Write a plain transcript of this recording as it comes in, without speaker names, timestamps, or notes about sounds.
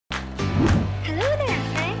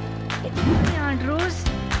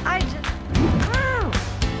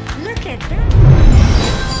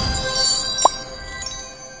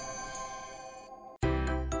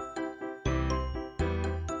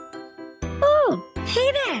Hey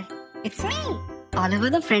there, it's me, Oliver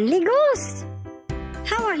the Friendly Ghost.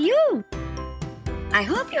 How are you? I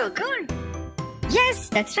hope you're good. Yes,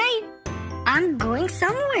 that's right. I'm going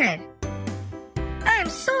somewhere. I'm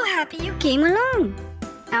so happy you came along.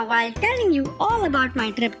 Now, while telling you all about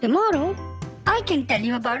my trip tomorrow, I can tell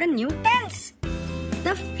you about a new tense.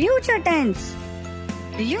 The future tense.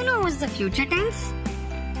 Do you know what's the future tense?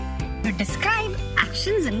 To describe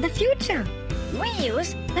actions in the future, we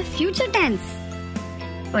use the future tense.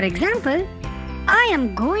 For example, I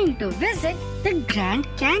am going to visit the Grand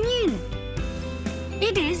Canyon.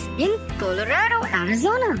 It is in Colorado,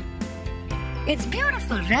 Arizona. It's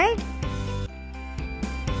beautiful, right?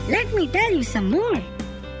 Let me tell you some more.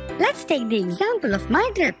 Let's take the example of my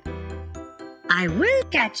trip. I will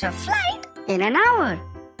catch a flight in an hour.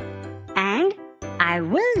 And I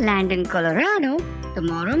will land in Colorado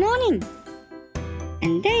tomorrow morning.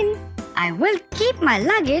 And then I will keep my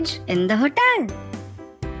luggage in the hotel.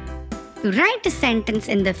 To write a sentence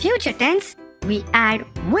in the future tense, we add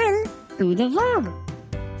will to the verb.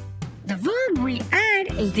 The verb we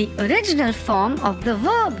add is the original form of the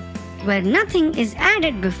verb, where nothing is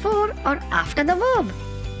added before or after the verb.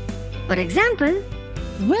 For example,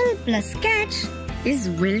 will plus catch is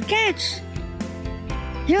will catch.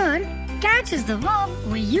 Here, catch is the verb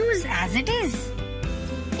we use as it is.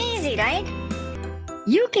 Easy, right?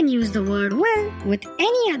 You can use the word will with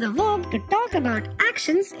any other verb to talk about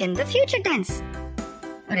actions in the future tense.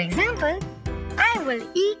 For example, I will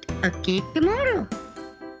eat a cake tomorrow.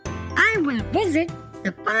 I will visit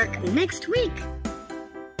the park next week.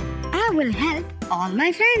 I will help all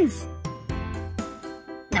my friends.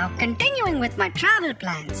 Now continuing with my travel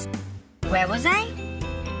plans. Where was I?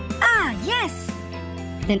 Ah, yes.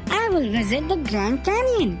 Then I will visit the Grand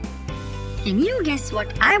Canyon. Can you guess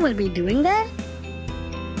what I will be doing there?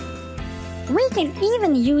 We can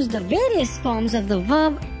even use the various forms of the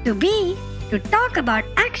verb to be to talk about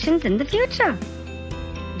actions in the future.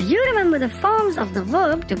 Do you remember the forms of the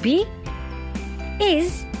verb to be?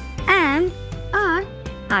 Is, am, are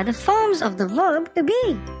the forms of the verb to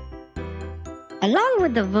be. Along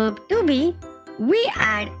with the verb to be, we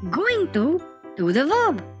add going to the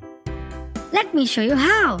verb. Let me show you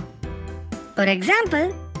how. For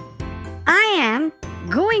example, I am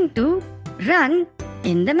going to run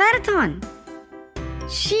in the marathon.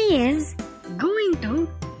 She is going to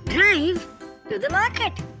drive to the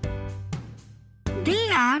market. They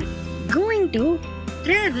are going to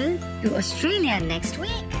travel to Australia next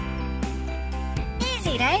week.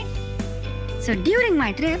 Easy, right? So during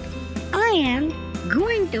my trip, I am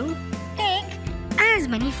going to take as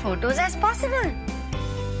many photos as possible.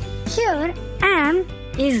 Here, am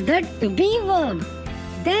is the to be verb.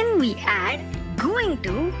 Then we add going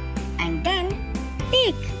to and then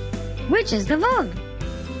take, which is the verb.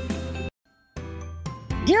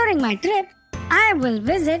 During my trip, I will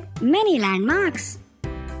visit many landmarks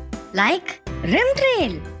like Rim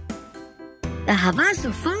Trail, the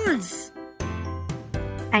Havasu Falls,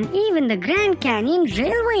 and even the Grand Canyon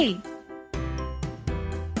Railway.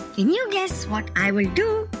 Can you guess what I will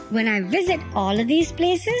do when I visit all of these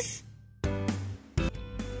places?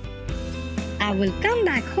 I will come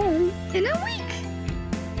back home in a week.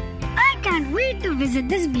 I can't wait to visit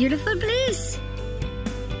this beautiful place.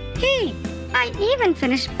 Hey, I even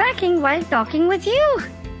finished packing while talking with you.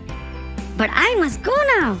 But I must go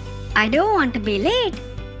now. I don't want to be late.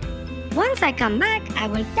 Once I come back, I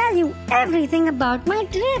will tell you everything about my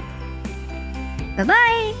trip.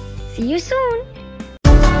 Bye-bye. See you soon.